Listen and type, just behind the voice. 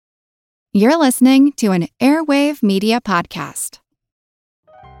You're listening to an Airwave Media Podcast.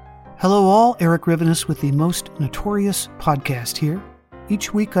 Hello all, Eric Rivenes with the Most Notorious Podcast here.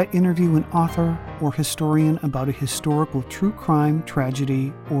 Each week I interview an author or historian about a historical true crime,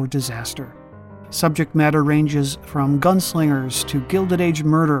 tragedy, or disaster. Subject matter ranges from gunslingers to Gilded Age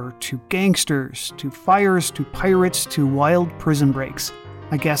murder to gangsters to fires to pirates to wild prison breaks.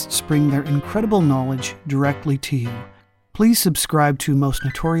 My guests bring their incredible knowledge directly to you. Please subscribe to Most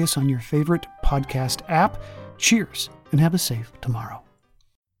Notorious on your favorite podcast app. Cheers, and have a safe tomorrow.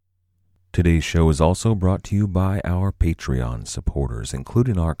 Today's show is also brought to you by our Patreon supporters,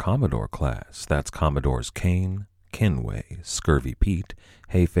 including our Commodore class. That's Commodores Kane, Kenway, Scurvy Pete,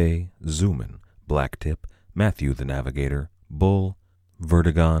 Hefe, Zoomin, Blacktip, Matthew the Navigator, Bull,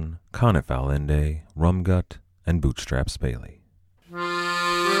 Vertigon, Conifal Ende, Rumgut, and Bootstraps Bailey.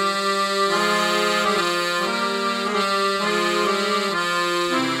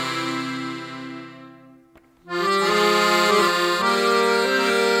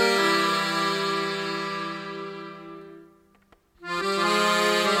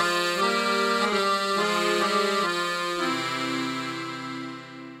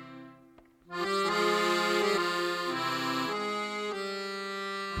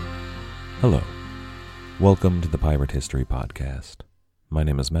 Hello. Welcome to the Pirate History Podcast. My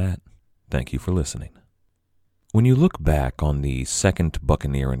name is Matt. Thank you for listening. When you look back on the second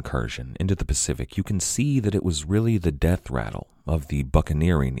Buccaneer incursion into the Pacific, you can see that it was really the death rattle of the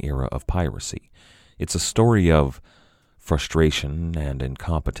buccaneering era of piracy. It's a story of frustration and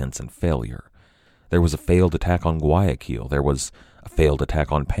incompetence and failure. There was a failed attack on Guayaquil, there was a failed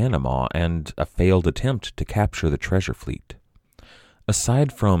attack on Panama, and a failed attempt to capture the treasure fleet.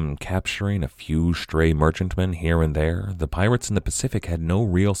 Aside from capturing a few stray merchantmen here and there, the pirates in the Pacific had no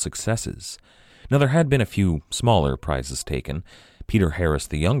real successes. Now, there had been a few smaller prizes taken. Peter Harris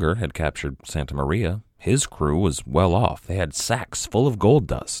the Younger had captured Santa Maria. His crew was well off. They had sacks full of gold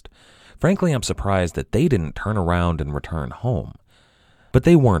dust. Frankly, I'm surprised that they didn't turn around and return home. But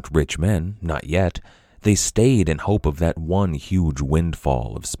they weren't rich men, not yet. They stayed in hope of that one huge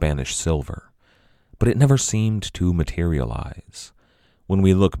windfall of Spanish silver. But it never seemed to materialize. When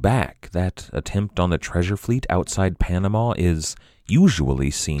we look back, that attempt on the treasure fleet outside Panama is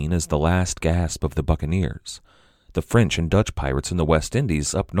usually seen as the last gasp of the buccaneers. The French and Dutch pirates in the West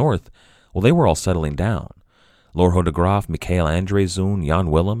Indies up north, well, they were all settling down. Lorho de Graaf, Michael Andrezun,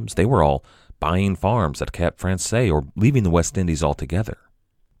 Jan Willems, they were all buying farms at Cap Francais or leaving the West Indies altogether.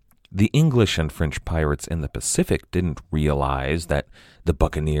 The English and French pirates in the Pacific didn't realize that the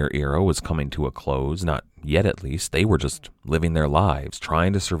buccaneer era was coming to a close, not yet at least. They were just living their lives,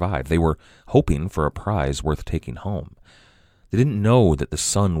 trying to survive. They were hoping for a prize worth taking home. They didn't know that the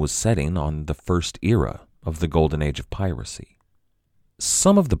sun was setting on the first era of the golden age of piracy.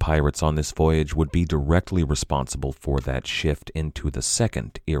 Some of the pirates on this voyage would be directly responsible for that shift into the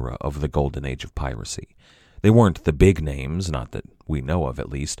second era of the golden age of piracy. They weren't the big names, not that we know of at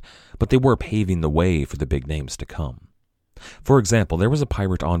least, but they were paving the way for the big names to come. For example, there was a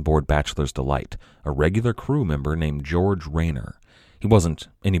pirate on board Bachelor's Delight, a regular crew member named George Rayner. He wasn't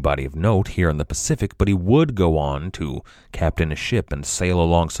anybody of note here in the Pacific, but he would go on to captain a ship and sail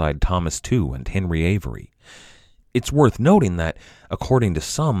alongside Thomas Tew and Henry Avery. It's worth noting that, according to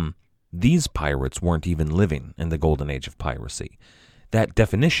some, these pirates weren't even living in the golden age of piracy. That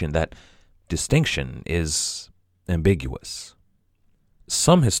definition, that distinction, is ambiguous.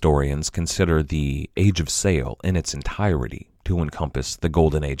 Some historians consider the Age of Sail in its entirety to encompass the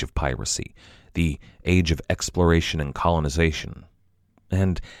golden age of piracy, the age of exploration and colonization.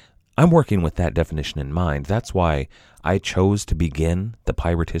 And I'm working with that definition in mind. That's why I chose to begin the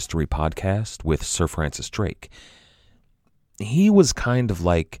Pirate History Podcast with Sir Francis Drake. He was kind of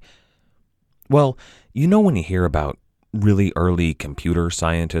like, well, you know when you hear about really early computer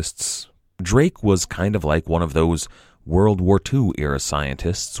scientists? Drake was kind of like one of those World War II era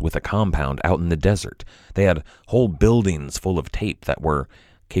scientists with a compound out in the desert. They had whole buildings full of tape that were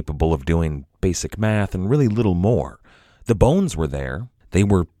capable of doing basic math and really little more. The bones were there. They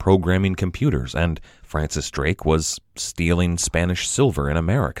were programming computers, and Francis Drake was stealing Spanish silver in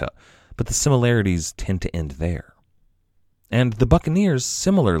America. But the similarities tend to end there. And the buccaneers,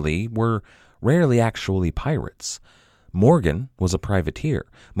 similarly, were rarely actually pirates. Morgan was a privateer.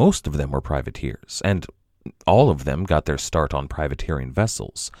 Most of them were privateers, and all of them got their start on privateering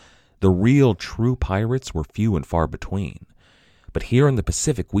vessels. The real true pirates were few and far between. But here in the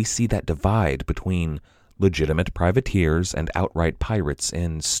Pacific, we see that divide between legitimate privateers and outright pirates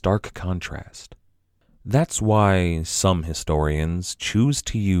in stark contrast. That's why some historians choose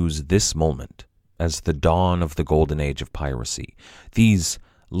to use this moment as the dawn of the golden age of piracy. These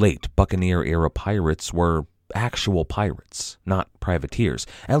late Buccaneer-era pirates were actual pirates, not privateers.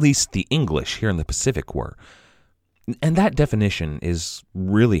 At least the English here in the Pacific were. And that definition is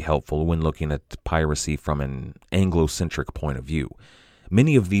really helpful when looking at piracy from an Anglo-centric point of view.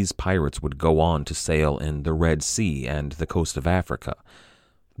 Many of these pirates would go on to sail in the Red Sea and the coast of Africa.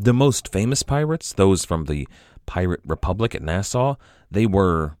 The most famous pirates, those from the Pirate Republic at Nassau,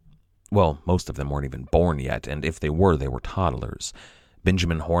 most of them weren't even born yet, and if they were toddlers.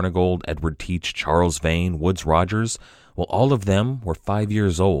 Benjamin Hornigold, Edward Teach, Charles Vane, Woodes Rogers, all of them were 5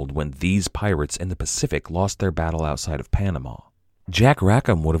 years old when these pirates in the Pacific lost their battle outside of Panama. Jack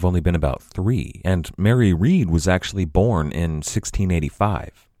Rackham would have only been about 3, and Mary Read was actually born in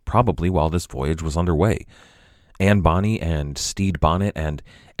 1685, probably while this voyage was underway. Anne Bonny and Stede Bonnet and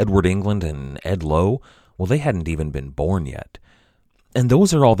Edward England and Ed Lowe, they hadn't even been born yet. And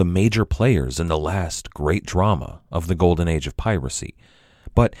those are all the major players in the last great drama of the golden age of piracy.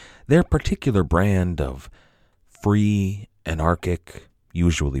 But their particular brand of free, anarchic,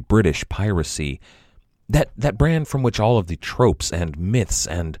 usually British piracy, that brand from which all of the tropes and myths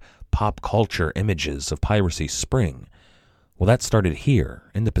and pop culture images of piracy spring, that started here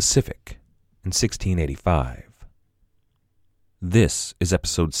in the Pacific in 1685. This is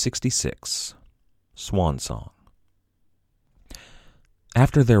episode 66, Swan Song.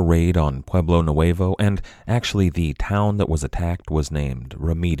 After their raid on Pueblo Nuevo, and actually the town that was attacked was named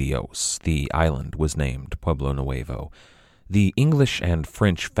Remedios, the island was named Pueblo Nuevo, the English and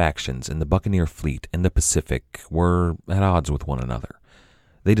French factions in the Buccaneer fleet in the Pacific were at odds with one another.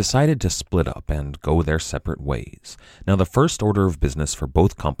 They decided to split up and go their separate ways. Now, the first order of business for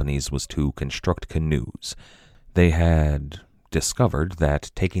both companies was to construct canoes. They had discovered that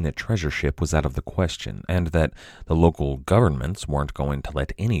taking a treasure ship was out of the question, and that the local governments weren't going to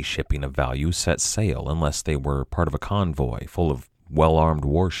let any shipping of value set sail unless they were part of a convoy full of well-armed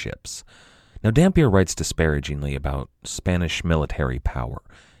warships. Now, Dampier writes disparagingly about Spanish military power.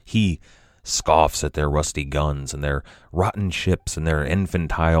 He scoffs at their rusty guns and their rotten ships and their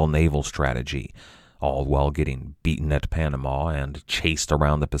infantile naval strategy, all while getting beaten at Panama and chased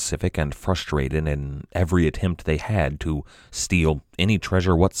around the Pacific and frustrated in every attempt they had to steal any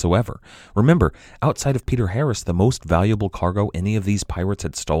treasure whatsoever. Remember, outside of Peter Harris, the most valuable cargo any of these pirates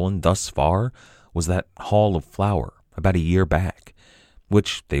had stolen thus far was that haul of flour about a year back,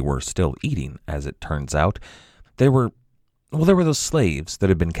 which they were still eating, as it turns out. There were those slaves that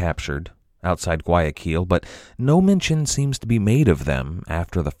had been captured outside Guayaquil, but no mention seems to be made of them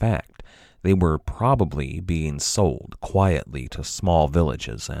after the fact. They were probably being sold quietly to small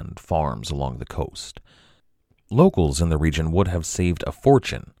villages and farms along the coast. Locals in the region would have saved a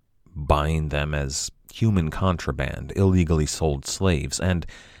fortune buying them as human contraband, illegally sold slaves, and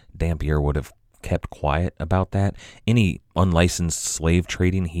Dampier would have kept quiet about that. Any unlicensed slave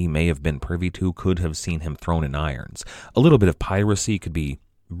trading he may have been privy to could have seen him thrown in irons. A little bit of piracy could be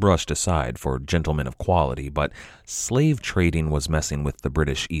brushed aside for gentlemen of quality, but slave trading was messing with the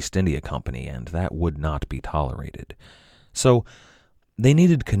British East India Company, and that would not be tolerated. So they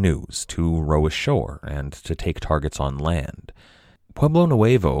needed canoes to row ashore and to take targets on land. Pueblo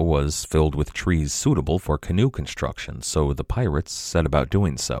Nuevo was filled with trees suitable for canoe construction, so the pirates set about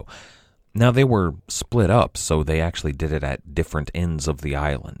doing so. Now, they were split up, so they actually did it at different ends of the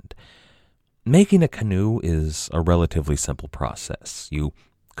island. Making a canoe is a relatively simple process. You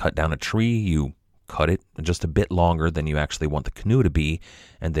cut down a tree, you cut it just a bit longer than you actually want the canoe to be,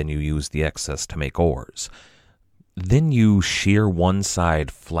 and then you use the excess to make oars. Then you shear one side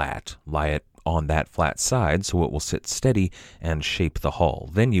flat, lie it on that flat side so it will sit steady and shape the hull.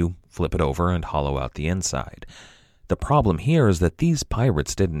 Then you flip it over and hollow out the inside. The problem here is that these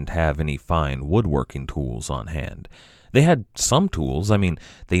pirates didn't have any fine woodworking tools on hand. They had some tools.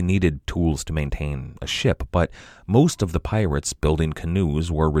 They needed tools to maintain a ship, but most of the pirates building canoes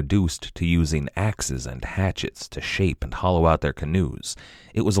were reduced to using axes and hatchets to shape and hollow out their canoes.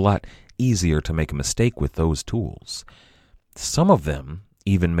 It was a lot easier to make a mistake with those tools. Some of them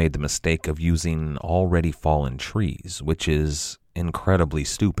even made the mistake of using already fallen trees, which is incredibly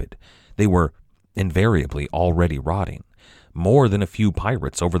stupid. They were invariably already rotting. More than a few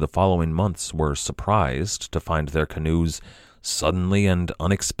pirates over the following months were surprised to find their canoes suddenly and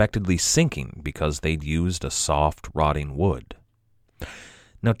unexpectedly sinking because they'd used a soft, rotting wood.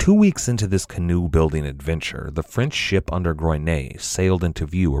 Now, 2 weeks into this canoe-building adventure, the French ship under Groinet sailed into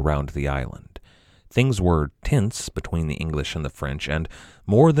view around the island. Things were tense between the English and the French, and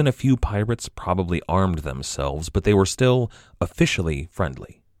more than a few pirates probably armed themselves, but they were still officially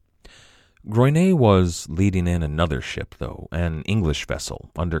friendly. Groinet was leading in another ship, though, an English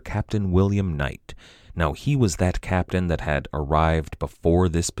vessel under Captain William Knight. Now, he was that captain that had arrived before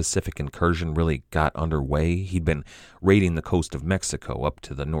this Pacific incursion really got underway. He'd been raiding the coast of Mexico up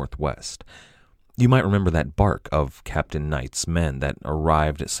to the northwest. You might remember that bark of Captain Knight's men that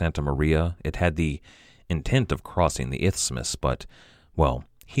arrived at Santa Maria. It had the intent of crossing the isthmus, but, well,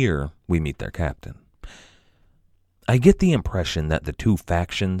 here we meet their captain. I get the impression that the two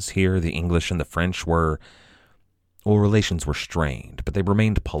factions here, the English and the French, relations were strained, but they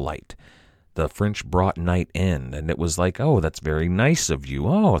remained polite. The French brought Knight in, and it was like, oh, that's very nice of you.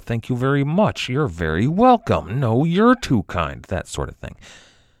 Oh, thank you very much. You're very welcome. No, you're too kind. That sort of thing.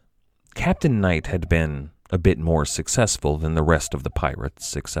 Captain Knight had been a bit more successful than the rest of the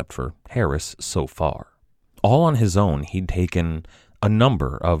pirates, except for Harris so far. All on his own, he'd taken a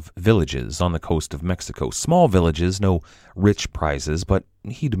number of villages on the coast of Mexico. Small villages, no rich prizes, but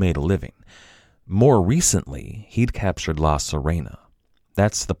he'd made a living. More recently, he'd captured La Serena.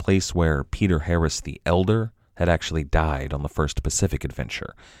 That's the place where Peter Harris the Elder had actually died on the first Pacific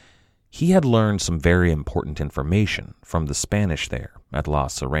adventure. He had learned some very important information from the Spanish there at La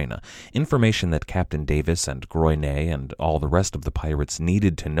Serena, information that Captain Davis and Groynet and all the rest of the pirates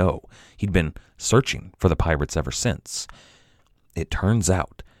needed to know. He'd been searching for the pirates ever since. It turns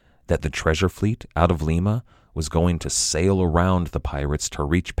out that the treasure fleet out of Lima was going to sail around the pirates to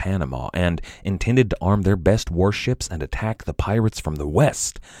reach Panama and intended to arm their best warships and attack the pirates from the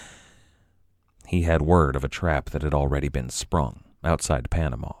west. He had word of a trap that had already been sprung outside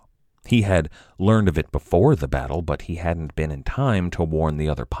Panama. He had learned of it before the battle, but he hadn't been in time to warn the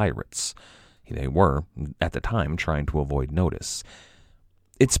other pirates. They were, at the time, trying to avoid notice.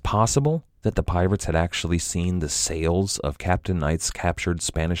 It's possible that the pirates had actually seen the sails of Captain Knight's captured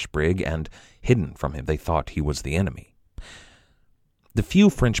Spanish brig and hidden from him. They thought he was the enemy. The few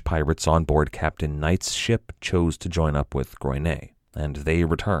French pirates on board Captain Knight's ship chose to join up with Groynet, and they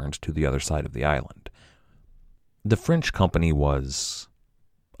returned to the other side of the island. The French company was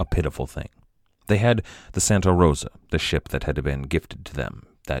a pitiful thing. They had the Santa Rosa, the ship that had been gifted to them,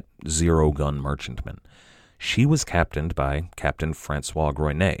 that zero-gun merchantman. She was captained by Captain Francois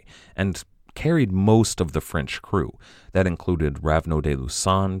Groynet and carried most of the French crew. That included Raveneau de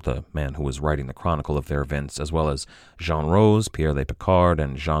Lussan, the man who was writing the chronicle of their events, as well as Jean Rose, Pierre Le Picard,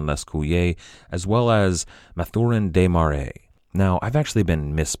 and Jean Lescouillet, as well as Mathurin Desmarais. Now, I've actually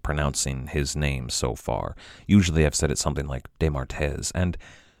been mispronouncing his name so far. Usually I've said it something like Desmartes, and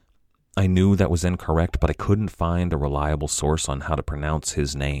I knew that was incorrect, but I couldn't find a reliable source on how to pronounce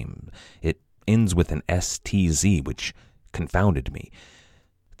his name. It ends with an STZ, which confounded me.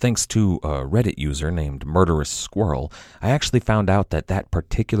 Thanks to a Reddit user named Murderous Squirrel, I actually found out that that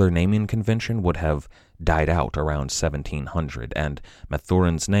particular naming convention would have died out around 1700, and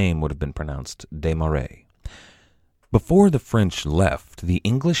Mathurin's name would have been pronounced Desmarais. Before the French left, the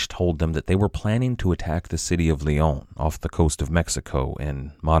English told them that they were planning to attack the city of León off the coast of Mexico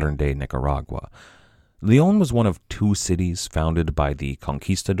in modern-day Nicaragua. León was one of two cities founded by the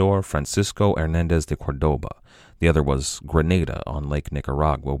conquistador Francisco Hernández de Córdoba. The other was Grenada on Lake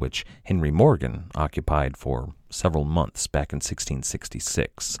Nicaragua, which Henry Morgan occupied for several months back in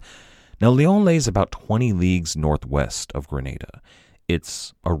 1666. Now, León lays about 20 leagues northwest of Grenada.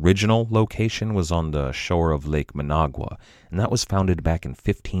 Its original location was on the shore of Lake Managua, and that was founded back in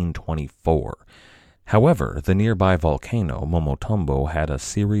 1524. However, the nearby volcano, Momotombo, had a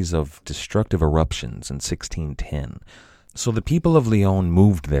series of destructive eruptions in 1610. So the people of León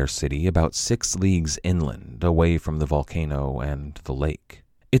moved their city about 6 leagues inland, away from the volcano and the lake.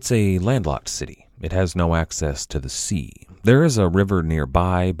 It's a landlocked city. It has no access to the sea. There is a river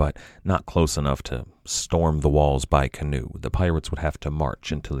nearby, but not close enough to storm the walls by canoe. The pirates would have to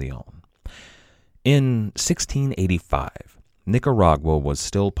march into León. In 1685, Nicaragua was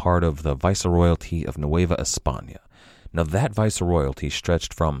still part of the Viceroyalty of Nueva España. Now, that viceroyalty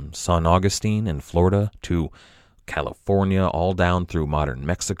stretched from San Augustine in Florida to California, all down through modern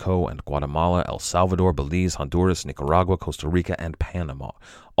Mexico and Guatemala, El Salvador, Belize, Honduras, Nicaragua, Costa Rica, and Panama,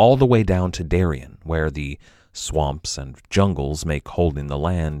 all the way down to Darien, where the swamps and jungles make holding the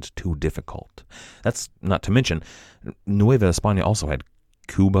land too difficult. That's not to mention, Nueva España also had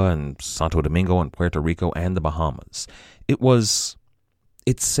Cuba and Santo Domingo and Puerto Rico and the Bahamas.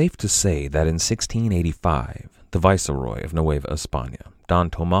 It's safe to say that in 1685, the viceroy of Nueva España, Don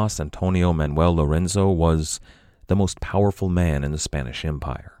Tomás Antonio Manuel Lorenzo, was the most powerful man in the Spanish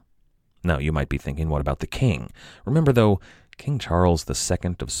Empire. Now, you might be thinking, what about the king? Remember, though, King Charles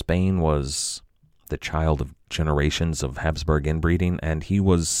II of Spain was the child of generations of Habsburg inbreeding, and he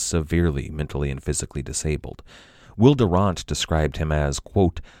was severely mentally and physically disabled. Will Durant described him as,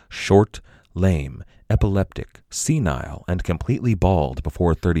 quote, short, lame, epileptic, senile, and completely bald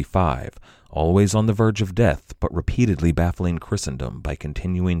before 35, always on the verge of death, but repeatedly baffling Christendom by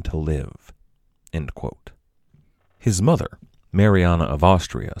continuing to live." End quote. His mother, Mariana of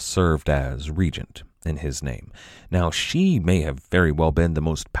Austria, served as regent in his name. Now, she may have very well been the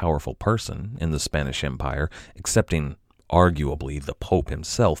most powerful person in the Spanish Empire, excepting arguably the Pope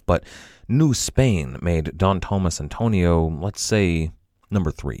himself, but New Spain made Don Tomas Antonio, let's say,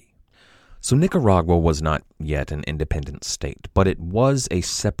 number 3. So Nicaragua was not yet an independent state, but it was a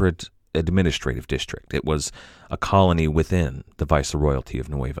separate administrative district. It was a colony within the Viceroyalty of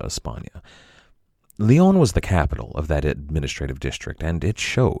Nueva España. León was the capital of that administrative district, and it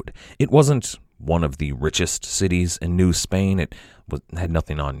showed. It wasn't one of the richest cities in New Spain. It had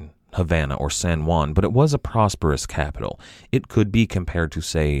nothing on Havana or San Juan, but it was a prosperous capital. It could be compared to,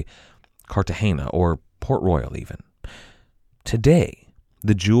 say, Cartagena or Port Royal even. Today,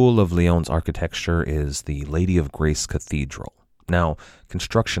 the jewel of León's architecture is the Lady of Grace Cathedral. Now,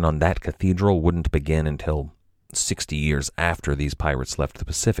 construction on that cathedral wouldn't begin until 60 years after these pirates left the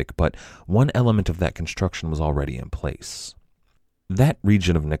Pacific, but one element of that construction was already in place. That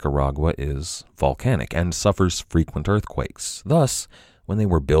region of Nicaragua is volcanic and suffers frequent earthquakes. Thus, when they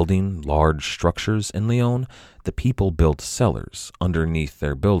were building large structures in León, the people built cellars underneath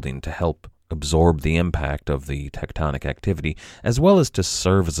their building to help absorb the impact of the tectonic activity, as well as to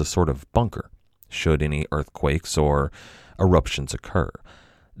serve as a sort of bunker, should any earthquakes or eruptions occur.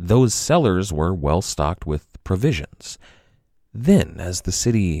 Those cellars were well stocked with provisions. Then, as the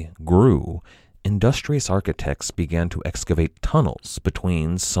city grew, industrious architects began to excavate tunnels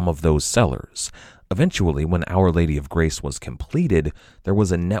between some of those cellars. Eventually, when Our Lady of Grace was completed, there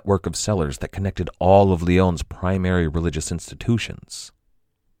was a network of cellars that connected all of León's primary religious institutions.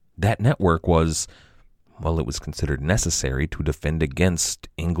 That network was, well, it was considered necessary to defend against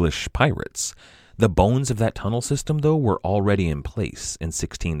English pirates. The bones of that tunnel system, though, were already in place in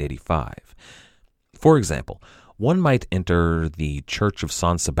 1685. For example, one might enter the Church of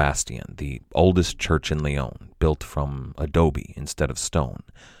San Sebastian, the oldest church in León, built from adobe instead of stone.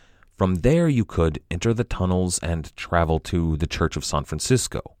 From there you could enter the tunnels and travel to the Church of San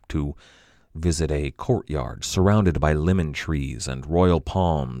Francisco to visit a courtyard surrounded by lemon trees and royal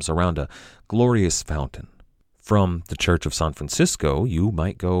palms around a glorious fountain. From the Church of San Francisco, you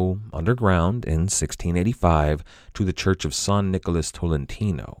might go underground in 1685 to the Church of San Nicolas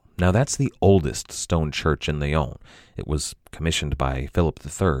Tolentino. Now, that's the oldest stone church in León. It was commissioned by Philip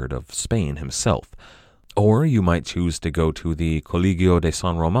III of Spain himself. Or you might choose to go to the Colegio de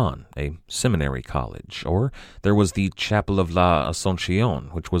San Román, a seminary college. Or there was the Chapel of La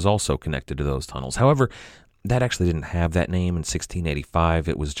Asunción, which was also connected to those tunnels. However, that actually didn't have that name in 1685.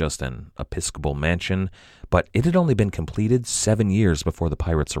 It was just an episcopal mansion, but it had only been completed 7 years before the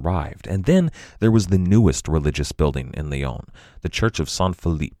pirates arrived. And then there was the newest religious building in León, the Church of San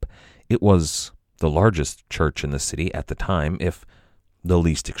Felipe. It was the largest church in the city at the time, if the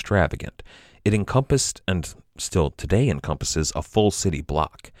least extravagant. It encompassed, and still today encompasses, a full city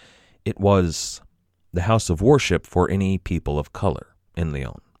block. It was the house of worship for any people of color in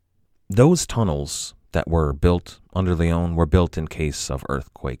León. Those tunnels that were built under León were built in case of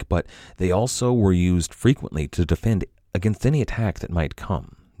earthquake, but they also were used frequently to defend against any attack that might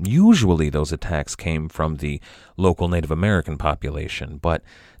come. Usually those attacks came from the local Native American population, but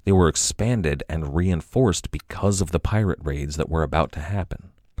they were expanded and reinforced because of the pirate raids that were about to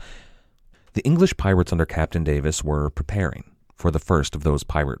happen. The English pirates under Captain Davis were preparing for the first of those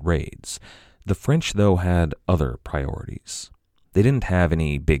pirate raids. The French, though, had other priorities. They didn't have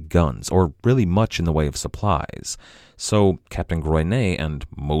any big guns, or really much in the way of supplies, so Captain Groynet and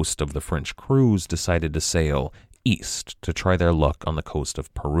most of the French crews decided to sail east to try their luck on the coast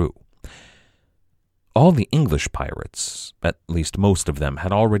of Peru. All the English pirates, at least most of them,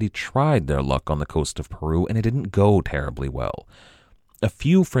 had already tried their luck on the coast of Peru, and it didn't go terribly well. A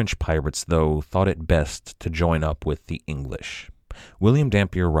few French pirates, though, thought it best to join up with the English. William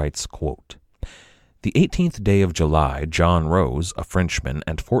Dampier writes, quote, "The 18th day of July, John Rose, a Frenchman,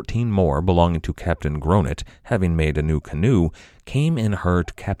 and 14 more belonging to Captain Gronet, having made a new canoe, came in her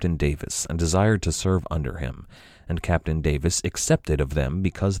to Captain Davis, and desired to serve under him, and Captain Davis accepted of them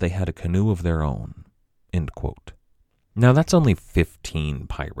because they had a canoe of their own." End quote. Now, that's only 15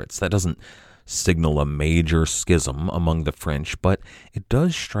 pirates. That doesn't signal a major schism among the French, but it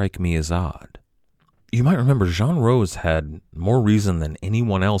does strike me as odd. You might remember Jean Rose had more reason than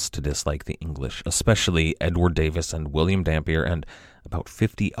anyone else to dislike the English, especially Edward Davis and William Dampier and about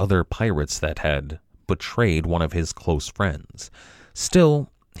 50 other pirates that had betrayed one of his close friends. Still,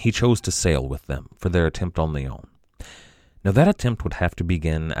 he chose to sail with them for their attempt on León. Now, that attempt would have to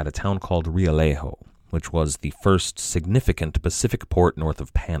begin at a town called Rialejo, which was the first significant Pacific port north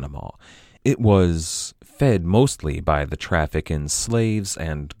of Panama. It was fed mostly by the traffic in slaves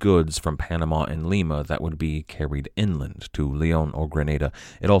and goods from Panama and Lima that would be carried inland to León or Grenada.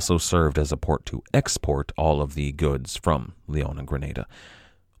 It also served as a port to export all of the goods from León and Grenada.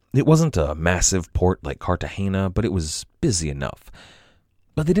 It wasn't a massive port like Cartagena, but it was busy enough.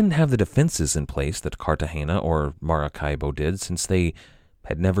 But they didn't have the defenses in place that Cartagena or Maracaibo did, since they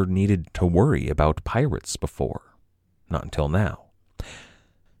had never needed to worry about pirates before. Not until now.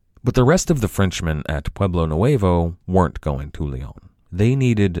 But the rest of the Frenchmen at Pueblo Nuevo weren't going to León. They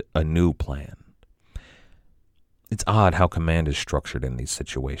needed a new plan. It's odd how command is structured in these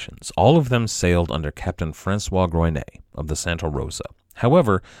situations. All of them sailed under Captain Francois Groinet of the Santa Rosa.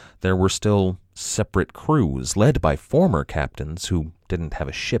 However, there were still separate crews led by former captains who didn't have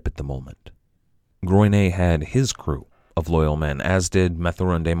a ship at the moment. Groinet had his crew of loyal men, as did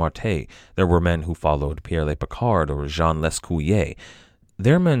Mathurin de Marte. There were men who followed Pierre Le Picard or Jean Lescouillet.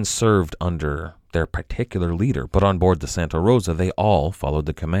 Their men served under their particular leader, but on board the Santa Rosa, they all followed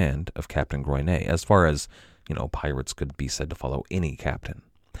the command of Captain Groinet, as far as, pirates could be said to follow any captain.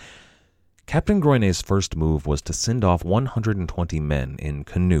 Captain Groinet's first move was to send off 120 men in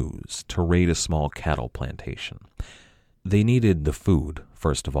canoes to raid a small cattle plantation. They needed the food,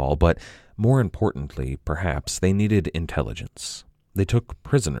 first of all, but more importantly, perhaps, they needed intelligence. They took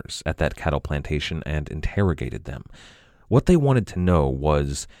prisoners at that cattle plantation and interrogated them. What they wanted to know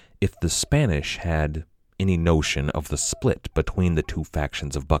was if the Spanish had any notion of the split between the two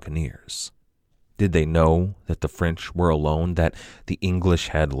factions of buccaneers. Did they know that the French were alone, that the English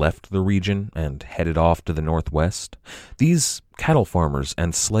had left the region and headed off to the northwest? These cattle farmers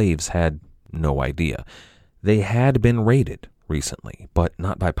and slaves had no idea. They had been raided recently, but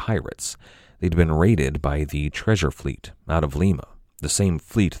not by pirates. They'd been raided by the treasure fleet out of Lima, the same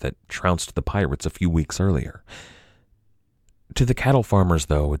fleet that trounced the pirates a few weeks earlier. To the cattle farmers,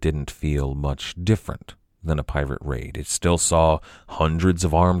 though, it didn't feel much different than a pirate raid. It still saw hundreds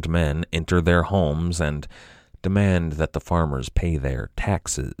of armed men enter their homes and demand that the farmers pay their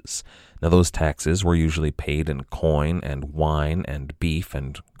taxes. Now, those taxes were usually paid in coin and wine and beef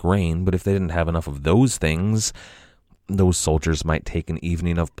and grain, but if they didn't have enough of those things, those soldiers might take an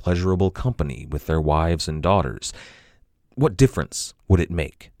evening of pleasurable company with their wives and daughters. What difference would it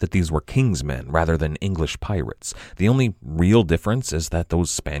make that these were king's men rather than English pirates? The only real difference is that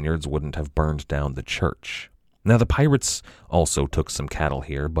those Spaniards wouldn't have burned down the church. Now, the pirates also took some cattle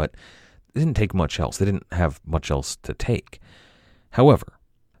here, but they didn't take much else. They didn't have much else to take. However,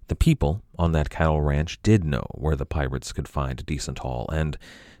 the people on that cattle ranch did know where the pirates could find a decent haul, and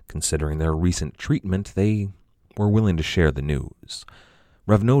considering their recent treatment, they were willing to share the news.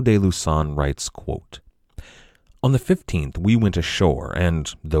 Ravenel de Lussan writes, quote, "On the 15th, we went ashore,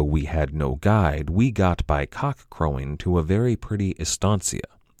 and though we had no guide, we got by cock-crowing to a very pretty estancia,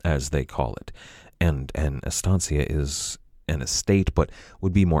 as they call it. And an estancia is an estate, but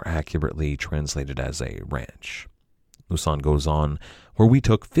would be more accurately translated as a ranch." Lussan goes on, "where we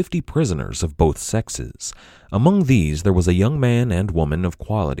took 50 prisoners of both sexes. Among these there was a young man and woman of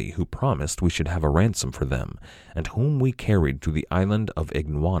quality who promised we should have a ransom for them, and whom we carried to the island of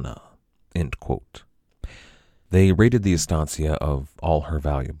Iguana." End quote. They raided the estancia of all her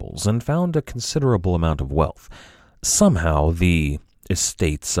valuables and found a considerable amount of wealth. Somehow, the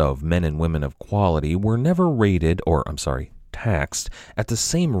estates of men and women of quality were never taxed at the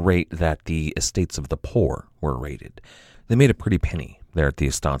same rate that the estates of the poor were raided. They made a pretty penny there at the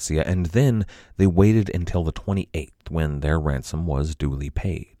estancia, and then they waited until the 28th, when their ransom was duly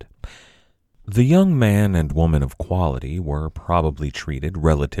paid. The young man and woman of quality were probably treated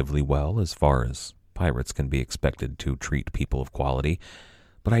relatively well, as far as pirates can be expected to treat people of quality,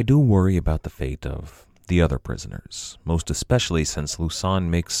 but I do worry about the fate of the other prisoners, most especially since Lussan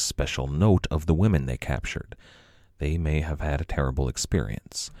makes special note of the women they captured. They may have had a terrible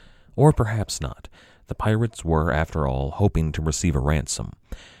experience, or perhaps not. The pirates were, after all, hoping to receive a ransom.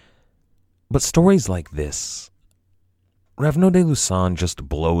 But stories like this, Ravenel de Lussan just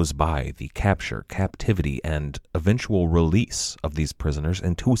blows by the capture, captivity, and eventual release of these prisoners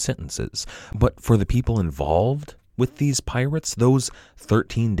in 2 sentences. But for the people involved with these pirates, those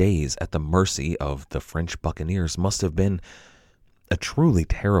 13 days at the mercy of the French buccaneers must have been a truly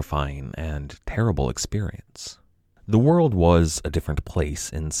terrifying and terrible experience. The world was a different place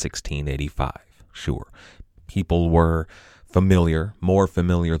in 1685, sure. People were familiar, more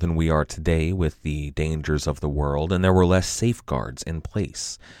familiar than we are today with the dangers of the world, and there were less safeguards in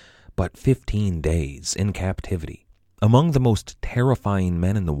place. But 15 days in captivity, among the most terrifying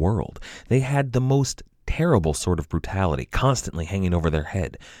men in the world, they had the most terrible sort of brutality constantly hanging over their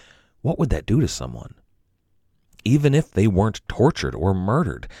head. What would that do to someone? Even if they weren't tortured or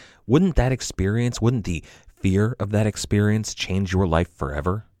murdered, wouldn't the fear of that experience change your life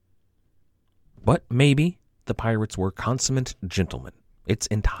forever? But maybe the pirates were consummate gentlemen. It's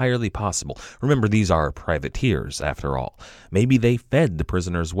entirely possible. Remember, these are privateers, after all. Maybe they fed the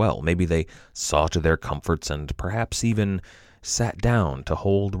prisoners well. Maybe they saw to their comforts and perhaps even sat down to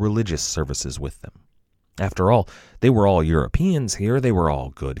hold religious services with them. After all, they were all Europeans here. They were all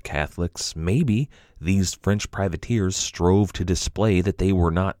good Catholics. Maybe these French privateers strove to display that they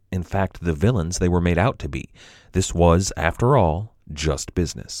were not, in fact, the villains they were made out to be. This was, after all, just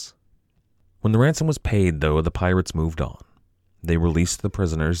business. When the ransom was paid, though, the pirates moved on. They released the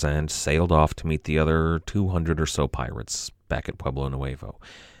prisoners and sailed off to meet the other 200 or so pirates back at Pueblo Nuevo.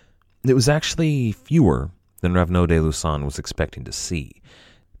 It was actually fewer than Raveneau de Lussan was expecting to see.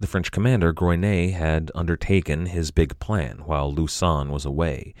 The French commander, Groinet, had undertaken his big plan while Lussan was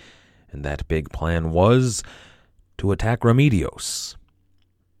away, and that big plan was to attack Remedios.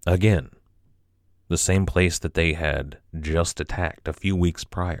 Again, the same place that they had just attacked a few weeks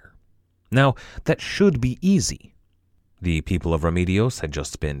prior. Now, that should be easy. The people of Remedios had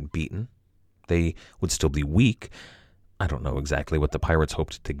just been beaten. They would still be weak. I don't know exactly what the pirates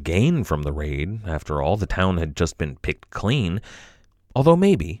hoped to gain from the raid. After all, the town had just been picked clean. Although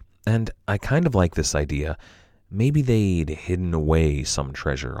maybe, and I kind of like this idea, maybe they'd hidden away some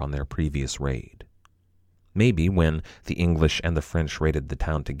treasure on their previous raid. Maybe when the English and the French raided the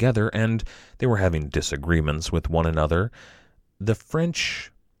town together and they were having disagreements with one another, the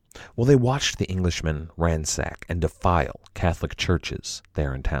French, well, they watched the Englishmen ransack and defile Catholic churches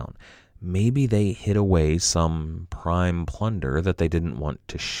there in town. Maybe they hid away some prime plunder that they didn't want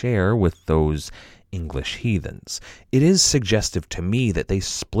to share with those English heathens. It is suggestive to me that they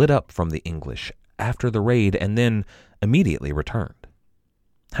split up from the English after the raid and then immediately returned.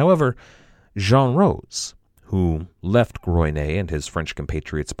 However, Jean Rose, who left Groinet and his French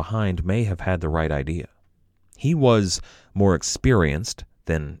compatriots behind, may have had the right idea. He was more experienced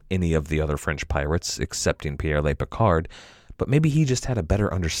than any of the other French pirates, excepting Pierre Le Picard, but maybe he just had a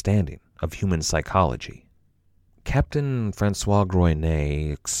better understanding of human psychology. Captain Francois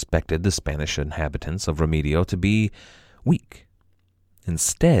Groinet expected the Spanish inhabitants of Remedio to be weak.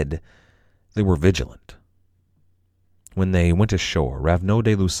 Instead, they were vigilant. When they went ashore, Raveneau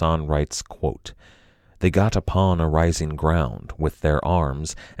de Lussan writes, quote, "They got upon a rising ground with their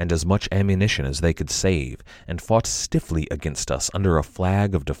arms and as much ammunition as they could save, and fought stiffly against us under a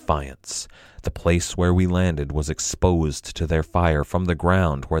flag of defiance. The place where we landed was exposed to their fire from the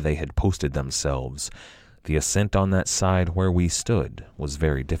ground where they had posted themselves. The ascent on that side where we stood was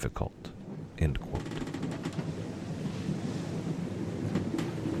very difficult." End quote.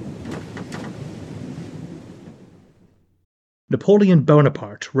 Napoleon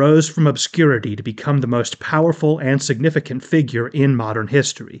Bonaparte rose from obscurity to become the most powerful and significant figure in modern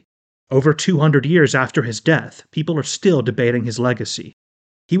history. Over 200 years after his death, people are still debating his legacy.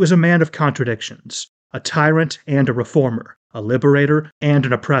 He was a man of contradictions, a tyrant and a reformer, a liberator and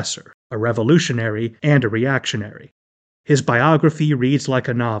an oppressor, a revolutionary and a reactionary. His biography reads like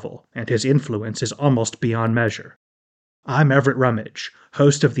a novel, and his influence is almost beyond measure. I'm Everett Rummage,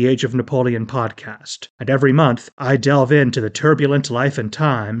 host of the Age of Napoleon podcast, and every month I delve into the turbulent life and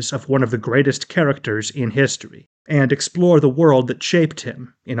times of one of the greatest characters in history, and explore the world that shaped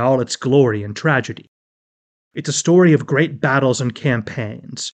him in all its glory and tragedy. It's a story of great battles and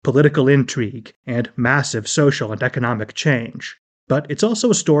campaigns, political intrigue, and massive social and economic change. But it's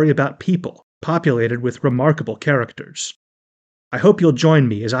also a story about people, populated with remarkable characters. I hope you'll join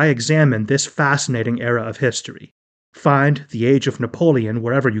me as I examine this fascinating era of history. Find The Age of Napoleon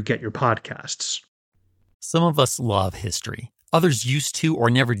wherever you get your podcasts. Some of us love history. Others used to or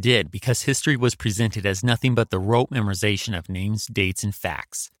never did because history was presented as nothing but the rote memorization of names, dates, and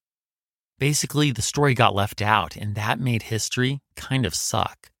facts. Basically, the story got left out, and that made history kind of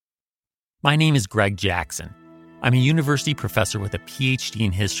suck. My name is Greg Jackson. I'm a university professor with a PhD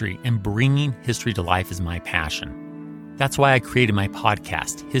in history, and bringing history to life is my passion. That's why I created my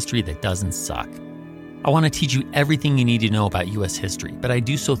podcast, History That Doesn't Suck. I want to teach you everything you need to know about U.S. history, but I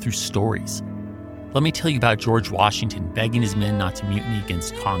do so through stories. Let me tell you about George Washington begging his men not to mutiny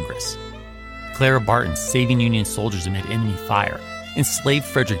against Congress, Clara Barton saving Union soldiers amid enemy fire, enslaved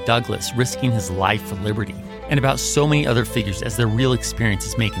Frederick Douglass risking his life for liberty, and about so many other figures as their real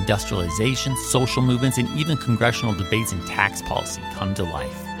experiences make industrialization, social movements, and even congressional debates and tax policy come to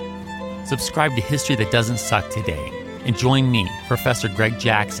life. Subscribe to History That Doesn't Suck today, and join me, Professor Greg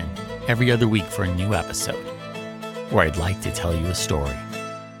Jackson, every other week for a new episode, where I'd like to tell you a story.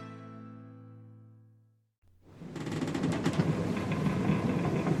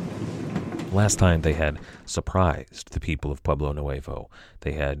 Last time they had surprised the people of Pueblo Nuevo.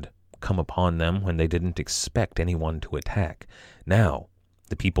 They had come upon them when they didn't expect anyone to attack. Now,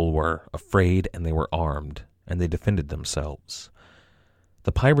 the people were afraid and they were armed, and they defended themselves.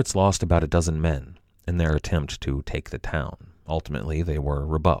 The pirates lost about a dozen men in their attempt to take the town. Ultimately, they were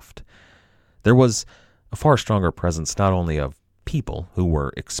rebuffed. There was a far stronger presence not only of people who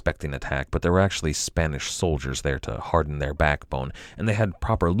were expecting attack, but there were actually Spanish soldiers there to harden their backbone, and they had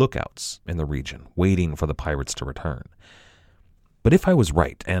proper lookouts in the region, waiting for the pirates to return. But if I was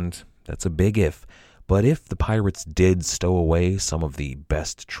right, and that's a big if, but if the pirates did stow away some of the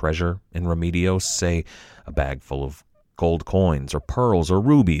best treasure in Remedios, say a bag full of gold coins or pearls or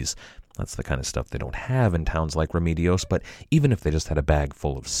rubies, that's the kind of stuff they don't have in towns like Remedios, but even if they just had a bag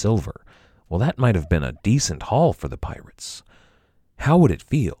full of silver, well, that might have been a decent haul for the pirates. How would it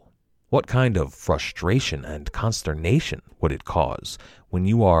feel? What kind of frustration and consternation would it cause when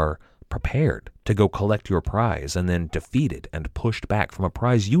you are prepared to go collect your prize and then defeated and pushed back from a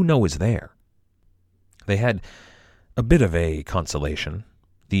prize you know is there? They had a bit of a consolation.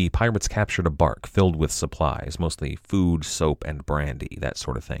 The pirates captured a bark filled with supplies, mostly food, soap, and brandy, that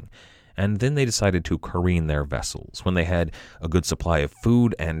sort of thing. And then they decided to careen their vessels. When they had a good supply of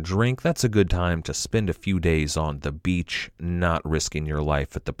food and drink, that's a good time to spend a few days on the beach, not risking your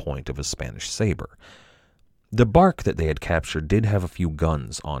life at the point of a Spanish saber. The bark that they had captured did have a few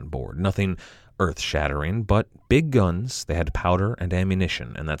guns on board. Nothing earth-shattering, but big guns. They had powder and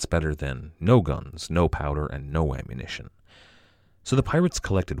ammunition, and that's better than no guns, no powder, and no ammunition. So the pirates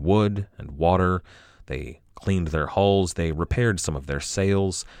collected wood and water, they cleaned their hulls, they repaired some of their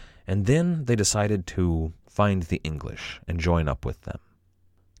sails, and then they decided to find the English and join up with them.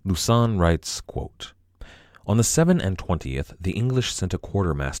 Luzon writes, quote, "On the 7 and 20th, the English sent a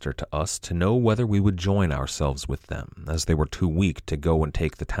quartermaster to us to know whether we would join ourselves with them, as they were too weak to go and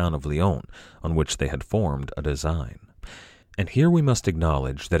take the town of Leon, on which they had formed a design. And here we must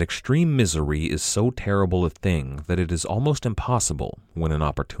acknowledge that extreme misery is so terrible a thing that it is almost impossible, when an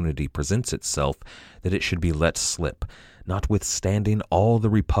opportunity presents itself, that it should be let slip, notwithstanding all the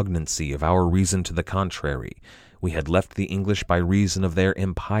repugnancy of our reason to the contrary. We had left the English by reason of their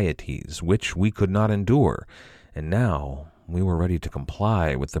impieties, which we could not endure, and now we were ready to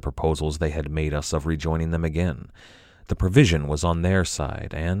comply with the proposals they had made us of rejoining them again. The provision was on their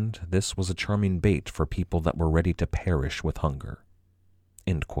side, and this was a charming bait for people that were ready to perish with hunger."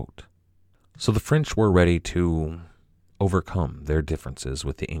 End quote. So the French were ready to overcome their differences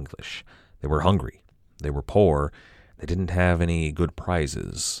with the English. They were hungry, they were poor, they didn't have any good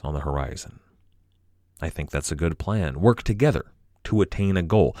prizes on the horizon. I think that's a good plan. Work together to attain a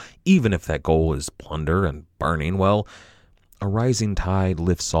goal. Even if that goal is plunder and burning, well, a rising tide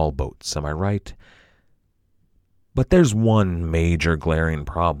lifts all boats, am I right? But there's one major glaring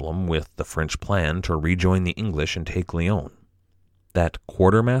problem with the French plan to rejoin the English and take Leon. That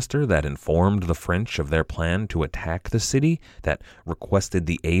quartermaster that informed the French of their plan to attack the city, that requested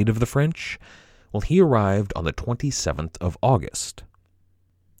the aid of the French, well, he arrived on the 27th of August.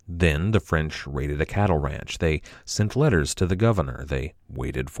 Then the French raided a cattle ranch. They sent letters to the governor. They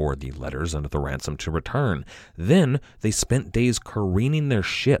waited for the letters and the ransom to return. Then they spent days careening their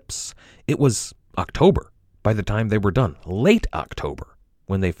ships. It was October by the time they were done, late October,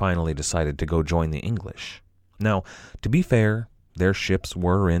 when they finally decided to go join the English. Now, to be fair, their ships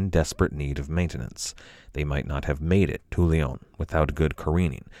were in desperate need of maintenance. They might not have made it to Leon without good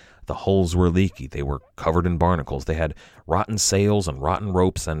careening. The hulls were leaky, they were covered in barnacles, they had rotten sails and rotten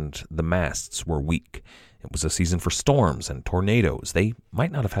ropes, and the masts were weak. It was a season for storms and tornadoes. They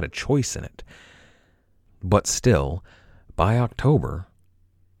might not have had a choice in it. But still, by October,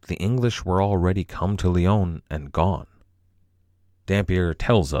 the English were already come to Leon and gone. Dampier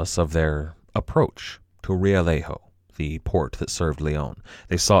tells us of their approach to Realejo, the port that served Leon.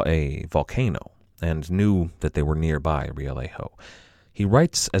 They saw a volcano and knew that they were nearby Realejo. He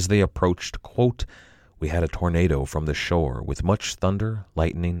writes as they approached, quote, "We had a tornado from the shore, with much thunder,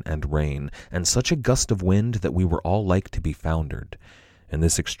 lightning, and rain, and such a gust of wind that we were all like to be foundered. In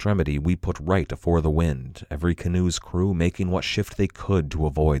this extremity we put right afore the wind, every canoe's crew making what shift they could to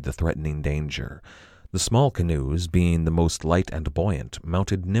avoid the threatening danger. The small canoes, being the most light and buoyant,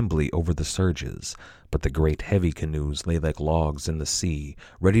 mounted nimbly over the surges, but the great heavy canoes lay like logs in the sea,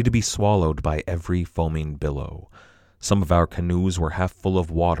 ready to be swallowed by every foaming billow. Some of our canoes were half full of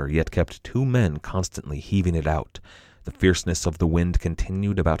water, yet kept 2 men constantly heaving it out. The fierceness of the wind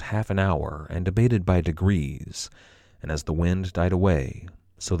continued about half an hour, and abated by degrees. And as the wind died away,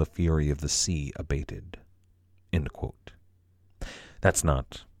 so the fury of the sea abated." End quote. That's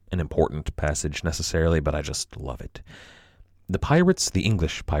not an important passage necessarily, but I just love it. The pirates, the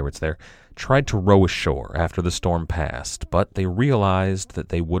English pirates there, tried to row ashore after the storm passed, but they realized that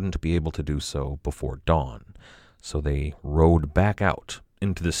they wouldn't be able to do so before dawn. So they rowed back out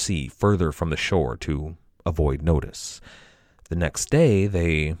into the sea further from the shore to avoid notice. The next day,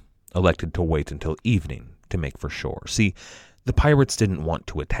 they elected to wait until evening to make for shore. See, the pirates didn't want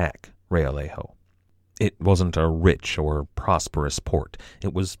to attack Realejo. It wasn't a rich or prosperous port.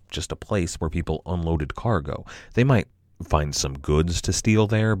 It was just a place where people unloaded cargo. They might find some goods to steal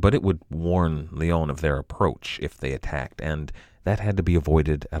there, but it would warn Leon of their approach if they attacked, and that had to be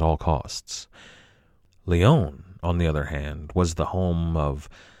avoided at all costs. Leon, on the other hand, was the home of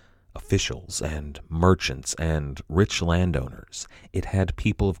officials and merchants and rich landowners. It had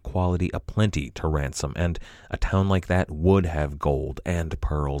people of quality aplenty to ransom, and a town like that would have gold and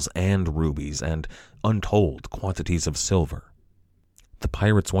pearls and rubies and untold quantities of silver. The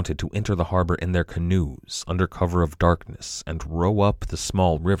pirates wanted to enter the harbor in their canoes under cover of darkness and row up the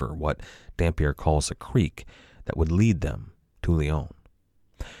small river, what Dampier calls a creek, that would lead them to Leon.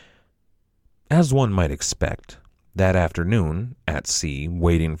 As one might expect, that afternoon, at sea,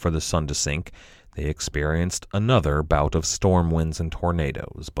 waiting for the sun to sink, they experienced another bout of storm winds and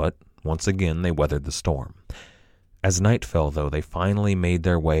tornadoes, but once again they weathered the storm. As night fell, though, they finally made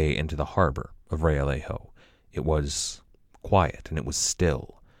their way into the harbor of Realejo. It was quiet, and it was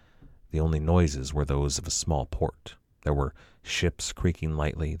still. The only noises were those of a small port. There were ships creaking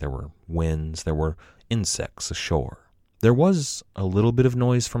lightly, there were winds, there were insects ashore. There was a little bit of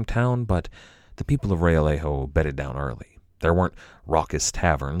noise from town, but the people of Realejo bedded down early. There weren't raucous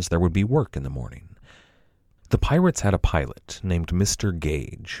taverns, there would be work in the morning. The pirates had a pilot named Mr.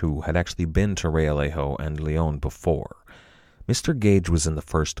 Gage, who had actually been to Realejo and Leon before. Mr. Gage was in the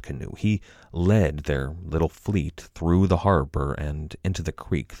first canoe. He led their little fleet through the harbor and into the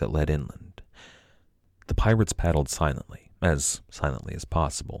creek that led inland. The pirates paddled silently as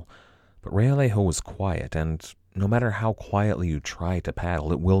possible, but Realejo was quiet, and no matter how quietly you try to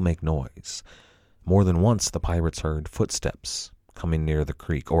paddle, it will make noise. More than once the pirates heard footsteps coming near the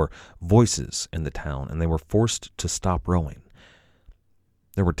creek, or voices in the town, and they were forced to stop rowing.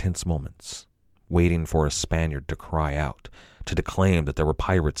 There were tense moments, waiting for a Spaniard to cry out, to declaim that there were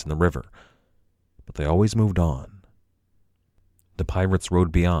pirates in the river. But they always moved on. The pirates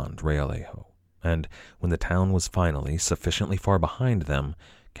rowed beyond Realejo, and when the town was finally sufficiently far behind them,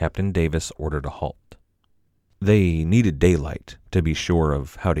 Captain Davis ordered a halt. They needed daylight to be sure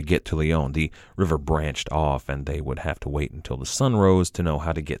of how to get to Leon. The river branched off, and they would have to wait until the sun rose to know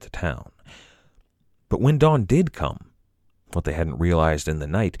how to get to town. But when dawn did come, what they hadn't realized in the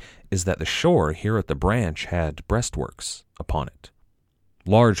night is that the shore here at the branch had breastworks upon it,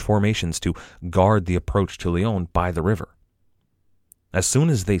 large formations to guard the approach to Leon by the river. As soon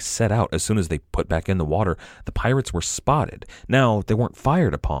as they set out, as soon as they put back in the water, the pirates were spotted. Now, they weren't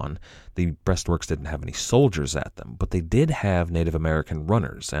fired upon. The breastworks didn't have any soldiers at them, but they did have Native American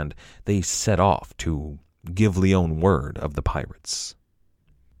runners, and they set off to give Leon word of the pirates.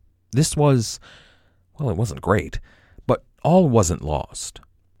 This was, well, it wasn't great, but all wasn't lost.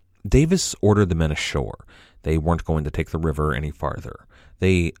 Davis ordered the men ashore. They weren't going to take the river any farther.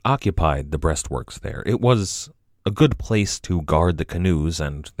 They occupied the breastworks there. It was a good place to guard the canoes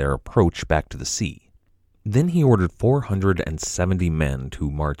and their approach back to the sea. Then he ordered 470 men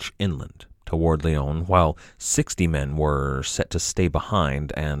to march inland toward Leon, while 60 men were set to stay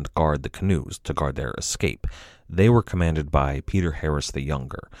behind and guard the canoes, to guard their escape. They were commanded by Peter Harris the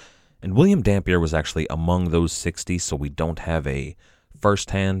Younger, and William Dampier was actually among those 60, so we don't have a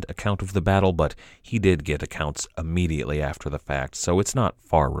first-hand account of the battle, but he did get accounts immediately after the fact, so it's not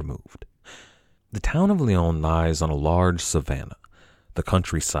far removed. The town of Leon lies on a large savanna. The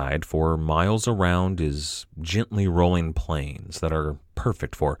countryside for miles around is gently rolling plains that are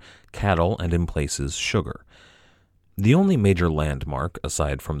perfect for cattle and, in places, sugar. The only major landmark,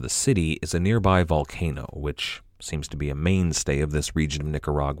 aside from the city, is a nearby volcano, which seems to be a mainstay of this region of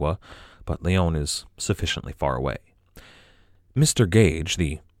Nicaragua, but Leon is sufficiently far away. Mr. Gage,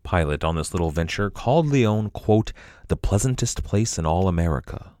 the pilot on this little venture, called Leon, quote, the pleasantest place in all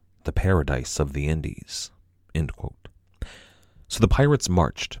America, the paradise of the Indies, end quote. So the pirates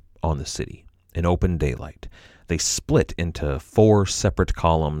marched on the city in open daylight. They split into 4 separate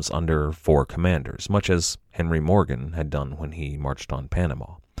columns under 4 commanders, much as Henry Morgan had done when he marched on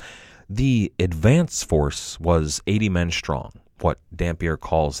Panama. The advance force was 80 men strong, what Dampier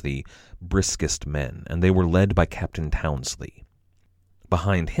calls the briskest men, and they were led by Captain Townsley.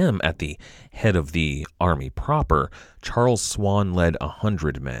 Behind him, at the head of the army proper, Charles Swan led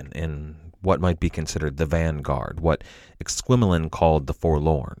 100 men in what might be considered the vanguard, what Exquemelin called the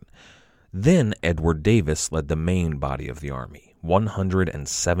forlorn. Then Edward Davis led the main body of the army,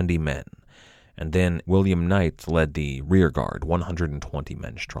 170 men, and then William Knight led the rearguard, 120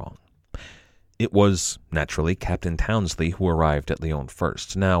 men strong. It was, naturally, Captain Townsley who arrived at Lyon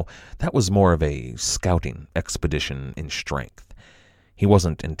first. Now, that was more of a scouting expedition in strength. He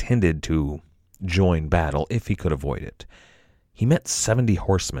wasn't intended to join battle if he could avoid it. He met 70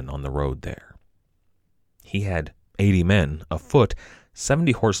 horsemen on the road there. He had 80 men afoot.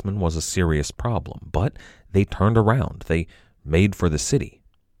 70 horsemen was a serious problem, but they turned around. They made for the city.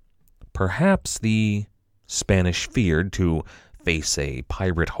 Perhaps the Spanish feared to face a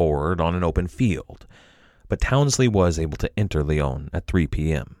pirate horde on an open field, but Townsley was able to enter Lyon at 3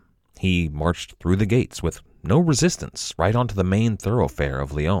 p.m. He marched through the gates with no resistance right onto the main thoroughfare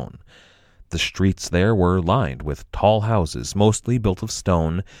of Lyon. The streets there were lined with tall houses, mostly built of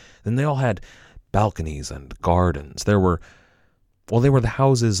stone, and they all had balconies and gardens. They were the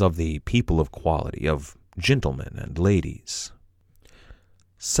houses of the people of quality, of gentlemen and ladies.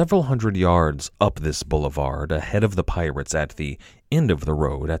 Several hundred yards up this boulevard, ahead of the pirates at the end of the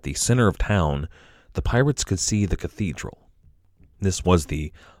road, at the center of town, the pirates could see the cathedral. This was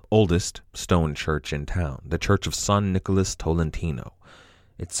the oldest stone church in town, the Church of San Nicolas Tolentino.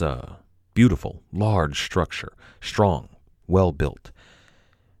 It's a beautiful, large structure, strong, well built.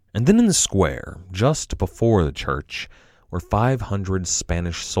 And then in the square, just before the church, were 500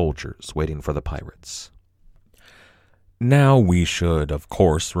 Spanish soldiers waiting for the pirates. Now we should, of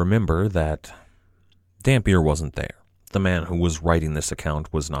course, remember that Dampier wasn't there. The man who was writing this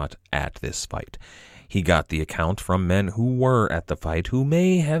account was not at this fight. He got the account from men who were at the fight, who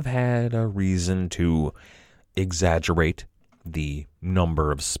may have had a reason to exaggerate the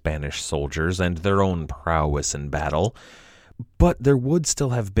number of Spanish soldiers and their own prowess in battle, but there would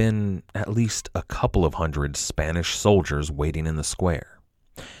still have been at least a couple of hundred Spanish soldiers waiting in the square.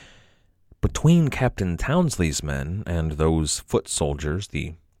 Between Captain Townsley's men and those foot soldiers,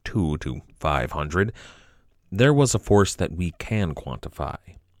 the 2 to 500, there was a force that we can quantify,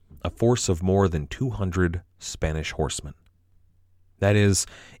 a force of more than 200 Spanish horsemen. That is,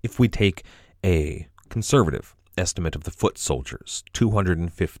 if we take a conservative estimate of the foot soldiers,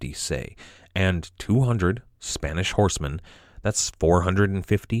 250, say, and 200 Spanish horsemen, that's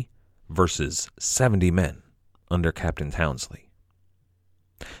 450 versus 70 men under Captain Townsley.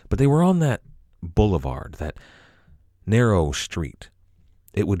 But they were on that boulevard, that narrow street.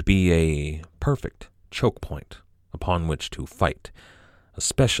 It would be a perfect choke point upon which to fight,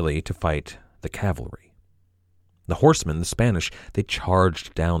 especially to fight the cavalry. The horsemen, the Spanish, they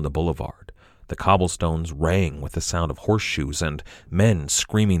charged down the boulevard. The cobblestones rang with the sound of horseshoes and men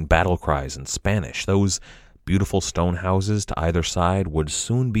screaming battle cries in Spanish. Those beautiful stone houses to either side would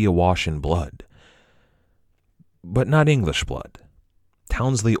soon be awash in blood. But not English blood.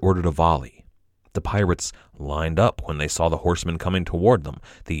 Townsley ordered a volley. The pirates lined up when they saw the horsemen coming toward them.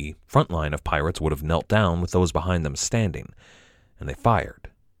 The front line of pirates would have knelt down with those behind them standing, and they fired.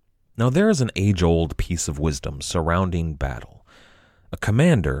 Now there is an age-old piece of wisdom surrounding battle. A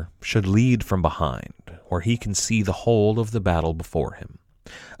commander should lead from behind, where he can see the whole of the battle before him.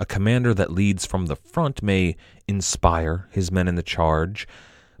 A commander that leads from the front may inspire his men in the charge,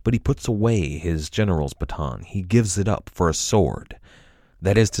 but he puts away his general's baton. He gives it up for a sword.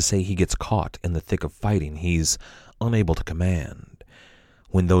 That is to say, he gets caught in the thick of fighting. He's unable to command.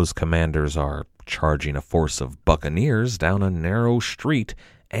 When those commanders are charging a force of buccaneers down a narrow street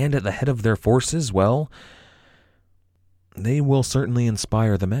and at the head of their forces, well, they will certainly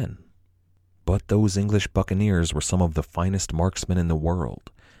inspire the men. But those English buccaneers were some of the finest marksmen in the world.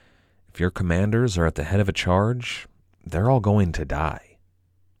 If your commanders are at the head of a charge, they're all going to die.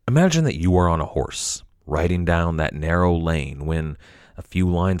 Imagine that you are on a horse, riding down that narrow lane when, a few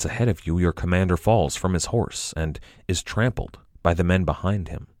lines ahead of you, your commander falls from his horse and is trampled by the men behind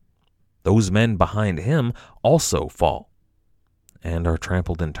him. Those men behind him also fall and are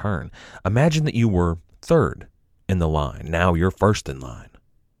trampled in turn. Imagine that you were third in the line. Now you're first in line.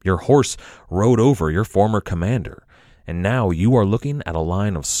 Your horse rode over your former commander, and now you are looking at a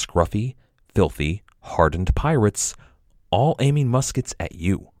line of scruffy, filthy, hardened pirates, all aiming muskets at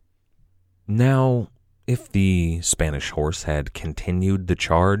you. Now, if the Spanish horse had continued the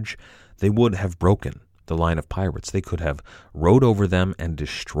charge, they would have broken the line of pirates. They could have rode over them and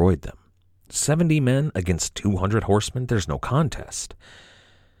destroyed them. 70 men against 200 horsemen, there's no contest.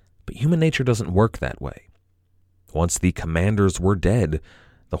 But human nature doesn't work that way. Once the commanders were dead,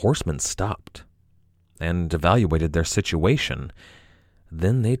 the horsemen stopped and evaluated their situation.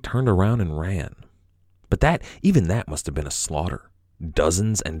 Then they turned around and ran. But even that must have been a slaughter.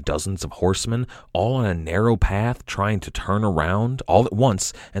 dozens and dozens of horsemen, all on a narrow path trying to turn around all at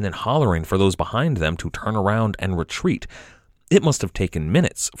once and then hollering for those behind them to turn around and retreat. It must have taken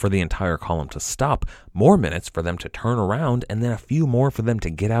minutes for the entire column to stop, more minutes for them to turn around, and then a few more for them to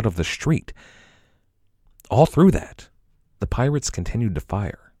get out of the street. All through that, the pirates continued to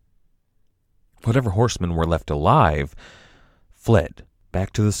fire. Whatever horsemen were left alive fled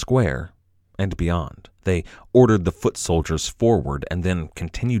back to the square and beyond. They ordered the foot soldiers forward and then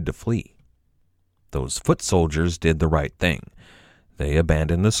continued to flee. Those foot soldiers did the right thing. They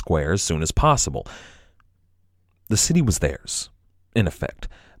abandoned the square as soon as possible. The city was theirs, in effect.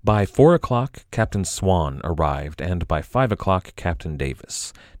 By 4 o'clock, Captain Swan arrived, and by 5 o'clock, Captain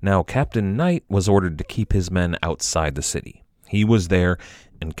Davis. Now, Captain Knight was ordered to keep his men outside the city. He was there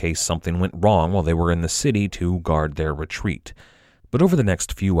in case something went wrong while they were in the city to guard their retreat. But over the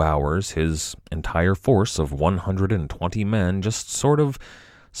next few hours, his entire force of 120 men just sort of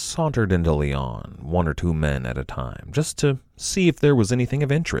sauntered into Lyon, 1 or 2 men at a time, just to see if there was anything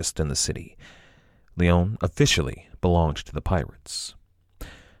of interest in the city. Lyon officially belonged to the pirates.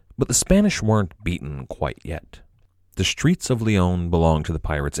 But the Spanish weren't beaten quite yet. The streets of Lyon belonged to the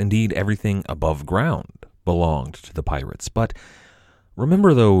pirates. Indeed, everything above ground belonged to the pirates. But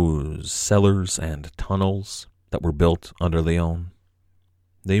remember those cellars and tunnels that were built under Lyon?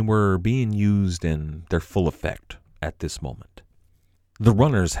 They were being used in their full effect at this moment. The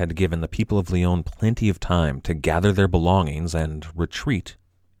runners had given the people of Lyon plenty of time to gather their belongings and retreat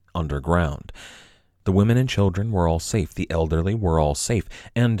underground. The women and children were all safe, the elderly were all safe,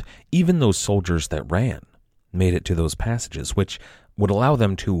 and even those soldiers that ran made it to those passages, which would allow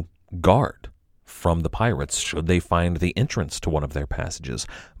them to guard from the pirates should they find the entrance to one of their passages.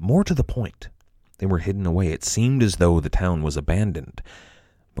 More to the point, they were hidden away. It seemed as though the town was abandoned.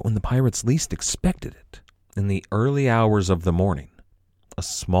 But when the pirates least expected it, in the early hours of the morning, a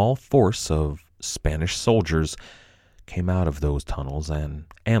small force of Spanish soldiers came out of those tunnels and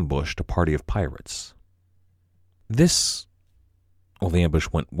ambushed a party of pirates. The ambush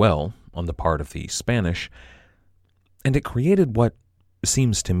went well on the part of the Spanish, and it created what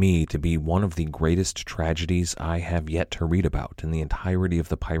seems to me to be one of the greatest tragedies I have yet to read about in the entirety of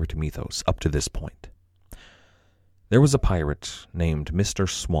the pirate mythos up to this point. There was a pirate named Mr.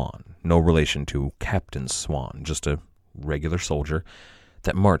 Swan, no relation to Captain Swan, just a regular soldier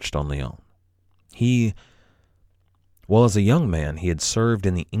that marched on Lyon. As a young man, he had served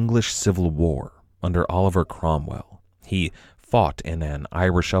in the English Civil War under Oliver Cromwell. He fought in an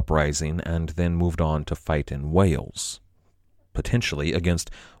Irish uprising and then moved on to fight in Wales, potentially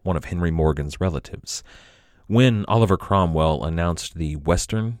against one of Henry Morgan's relatives. When Oliver Cromwell announced the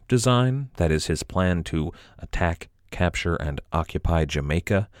Western design, that is his plan to attack, capture, and occupy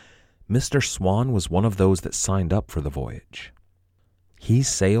Jamaica, Mr. Swan was one of those that signed up for the voyage. He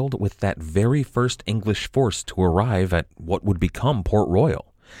sailed with that very first English force to arrive at what would become Port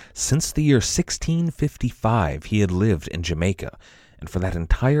Royal. Since the year 1655, he had lived in Jamaica, and for that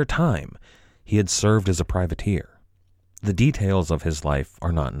entire time, he had served as a privateer. The details of his life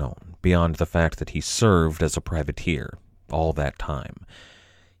are not known, beyond the fact that he served as a privateer all that time.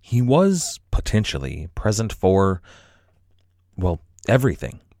 He was potentially present for,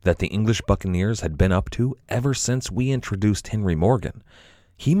 everything that the English buccaneers had been up to ever since we introduced Henry Morgan.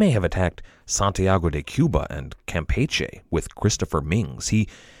 He may have attacked Santiago de Cuba and Campeche with Christopher Mings. He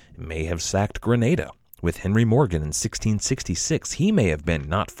may have sacked Grenada with Henry Morgan in 1666. He may have been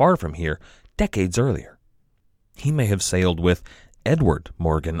not far from here decades earlier. He may have sailed with Edward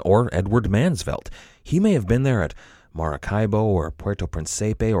Morgan or Edward Mansvelt. He may have been there at Maracaibo or Puerto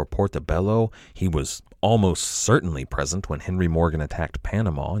Principe or Portobello. He was almost certainly present when Henry Morgan attacked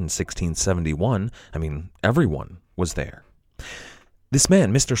Panama in 1671. Everyone was there. This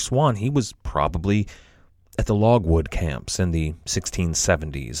man, Mr. Swan, he was probably at the logwood camps in the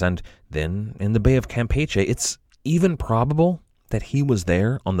 1670s, and then in the Bay of Campeche. It's even probable that he was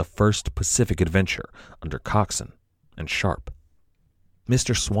there on the first Pacific adventure under Coxon and Sharp.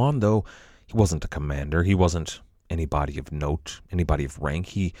 Mr. Swan, though, he wasn't a commander. He wasn't anybody of note, anybody of rank.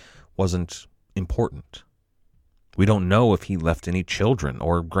 He wasn't important. We don't know if he left any children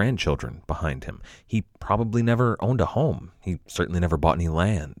or grandchildren behind him. He probably never owned a home. He certainly never bought any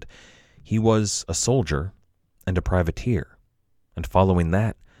land. He was a soldier and a privateer, and following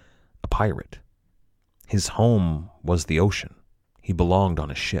that, a pirate. His home was the ocean. He belonged on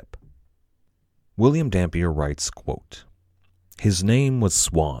a ship. William Dampier writes, quote, "His name was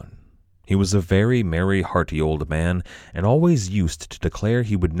Swan. He was a very merry, hearty old man, and always used to declare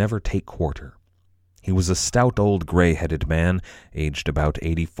he would never take quarter. He was a stout old gray-headed man, aged about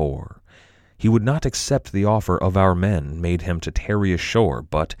 84. He would not accept the offer of our men made him to tarry ashore,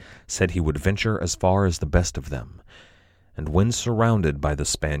 but said he would venture as far as the best of them. And when surrounded by the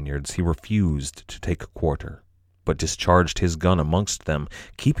Spaniards, he refused to take quarter, but discharged his gun amongst them,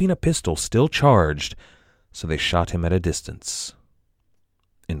 keeping a pistol still charged, so they shot him at a distance."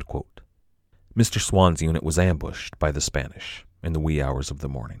 End quote. Mr. Swan's unit was ambushed by the Spanish in the wee hours of the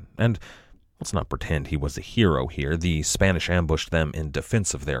morning, and let's not pretend he was a hero here. The Spanish ambushed them in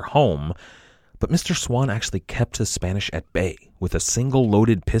defense of their home, but Mr. Swan actually kept the Spanish at bay with a single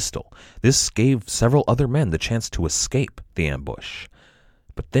loaded pistol. This gave several other men the chance to escape the ambush.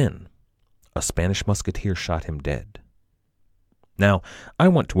 But then, a Spanish musketeer shot him dead. Now, I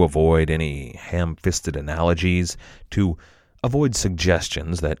want to avoid any ham-fisted analogies, to avoid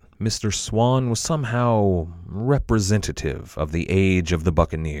suggestions that Mr. Swan was somehow representative of the age of the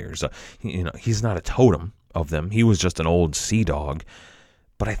buccaneers. He's not a totem of them. He was just an old sea dog.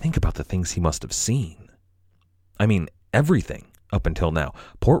 But I think about the things he must have seen. I mean, everything up until now.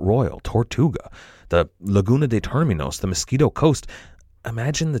 Port Royal, Tortuga, the Laguna de Terminos, the Mosquito Coast.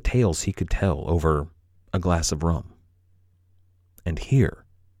 Imagine the tales he could tell over a glass of rum. And here,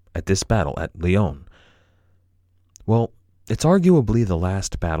 at this battle at Leon, well, it's arguably the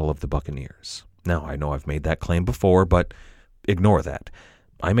last battle of the Buccaneers. Now, I know I've made that claim before, but ignore that.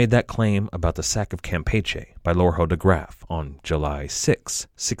 I made that claim about the sack of Campeche by Lorho de Graaf on July 6,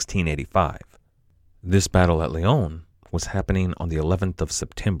 1685. This battle at Leon was happening on the 11th of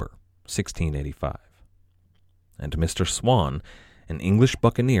September, 1685. And Mr. Swan, an English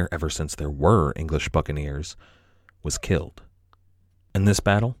buccaneer ever since there were English buccaneers, was killed. And this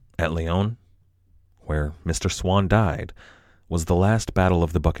battle at Leon, where Mr. Swan died, was the last battle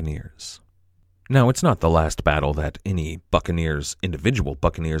of the Buccaneers. Now, it's not the last battle that any individual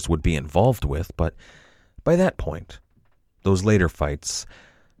buccaneers would be involved with, but by that point, those later fights,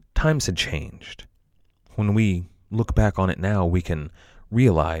 times had changed. When we look back on it now, we can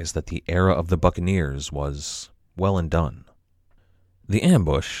realize that the era of the Buccaneers was well and done. The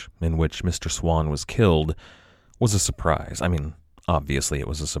ambush in which Mr. Swan was killed was a surprise. I mean, obviously it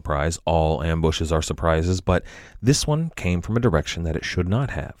was a surprise. All ambushes are surprises, but this one came from a direction that it should not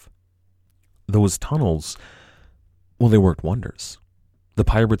have. Those tunnels, well, they worked wonders. The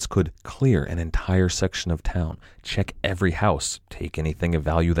pirates could clear an entire section of town, check every house, take anything of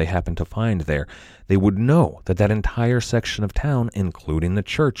value they happened to find there. They would know that that entire section of town, including the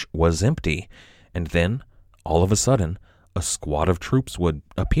church, was empty. And then, all of a sudden, a squad of troops would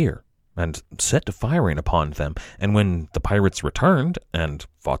appear and set to firing upon them. And when the pirates returned and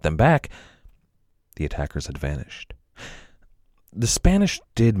fought them back, the attackers had vanished. The Spanish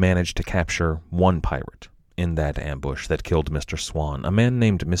did manage to capture one pirate in that ambush that killed Mr. Swan, a man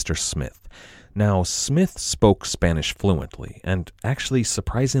named Mr. Smith. Now, Smith spoke Spanish fluently, and actually,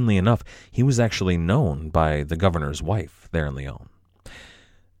 surprisingly enough, he was actually known by the governor's wife there in Leon.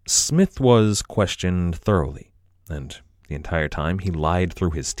 Smith was questioned thoroughly, and the entire time he lied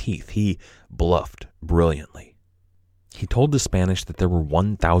through his teeth. He bluffed brilliantly. He told the Spanish that there were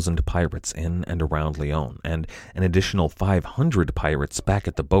 1,000 pirates in and around Leon, and an additional 500 pirates back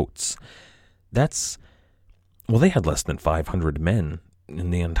at the boats. They had less than 500 men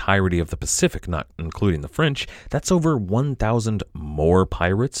in the entirety of the Pacific, not including the French. That's over 1,000 more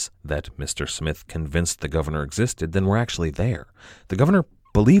pirates that Mr. Smith convinced the governor existed than were actually there. The governor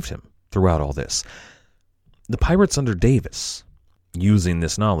believed him throughout all this. The pirates under Davis, using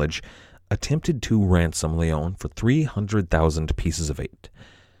this knowledge, attempted to ransom Leon for 300,000 pieces of eight.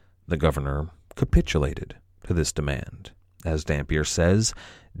 The governor capitulated to this demand, as Dampier says,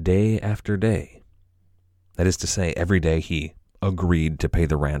 day after day. That is to say, every day he agreed to pay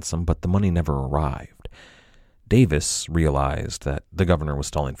the ransom, but the money never arrived. Davis realized that the governor was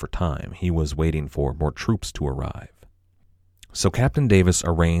stalling for time. He was waiting for more troops to arrive. So Captain Davis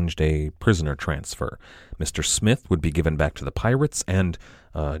arranged a prisoner transfer. Mr. Smith would be given back to the pirates, and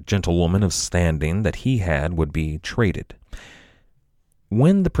a gentlewoman of standing that he had would be traded.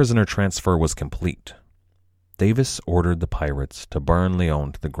 When the prisoner transfer was complete, Davis ordered the pirates to burn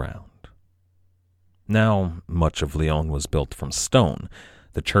Leon to the ground. Now, much of Leon was built from stone.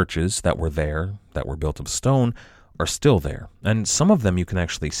 The churches that were there, that were built of stone, are still there, and some of them you can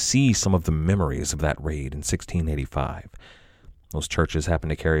actually see some of the memories of that raid in 1685. Those churches happen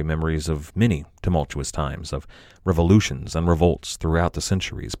to carry memories of many tumultuous times, of revolutions and revolts throughout the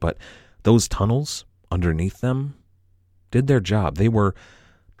centuries, but those tunnels underneath them did their job. They were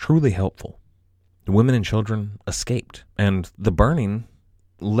truly helpful. The women and children escaped, and the burning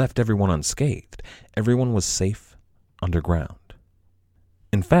left everyone unscathed. Everyone was safe underground.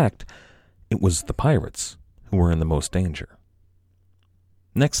 In fact, it was the pirates who were in the most danger.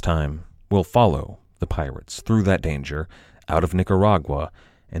 Next time We'll follow the pirates through that danger, out of Nicaragua,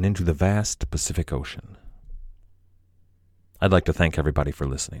 and into the vast Pacific Ocean. I'd like to thank everybody for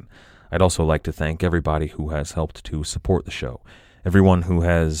listening. I'd also like to thank everybody who has helped to support the show. Everyone who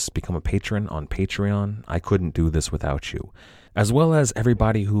has become a patron on Patreon. I couldn't do this without you. As well as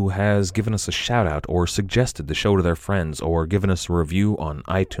everybody who has given us a shout-out or suggested the show to their friends or given us a review on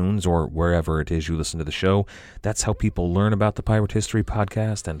iTunes or wherever it is you listen to the show. That's how people learn about the Pirate History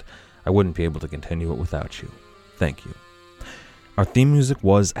Podcast, and I wouldn't be able to continue it without you. Thank you. Our theme music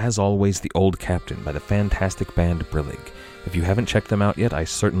was, as always, The Old Captain by the fantastic band Brillig. If you haven't checked them out yet, I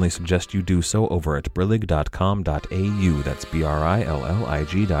certainly suggest you do so over at brillig.com.au. That's brillig.com.au.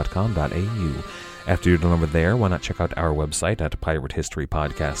 After you're done over there, why not check out our website at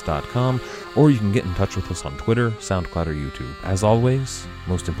piratehistorypodcast.com, or you can get in touch with us on Twitter, SoundCloud, or YouTube. As always,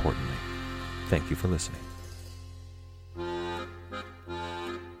 most importantly, thank you for listening.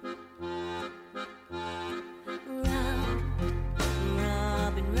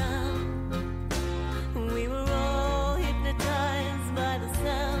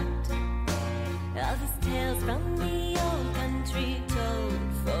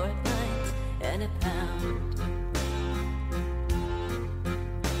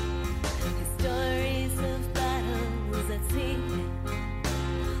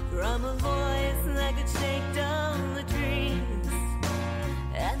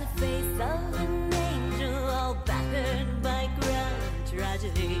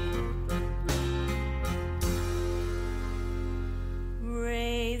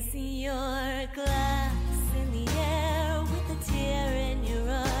 Raise your glass in the air with a tear in your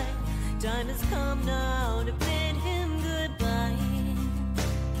eye. Time has come now to bid him goodbye.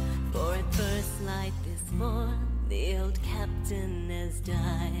 For at first light this morn, the old captain has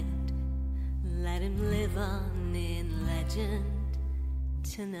died. Let him live on in legend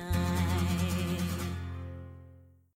tonight.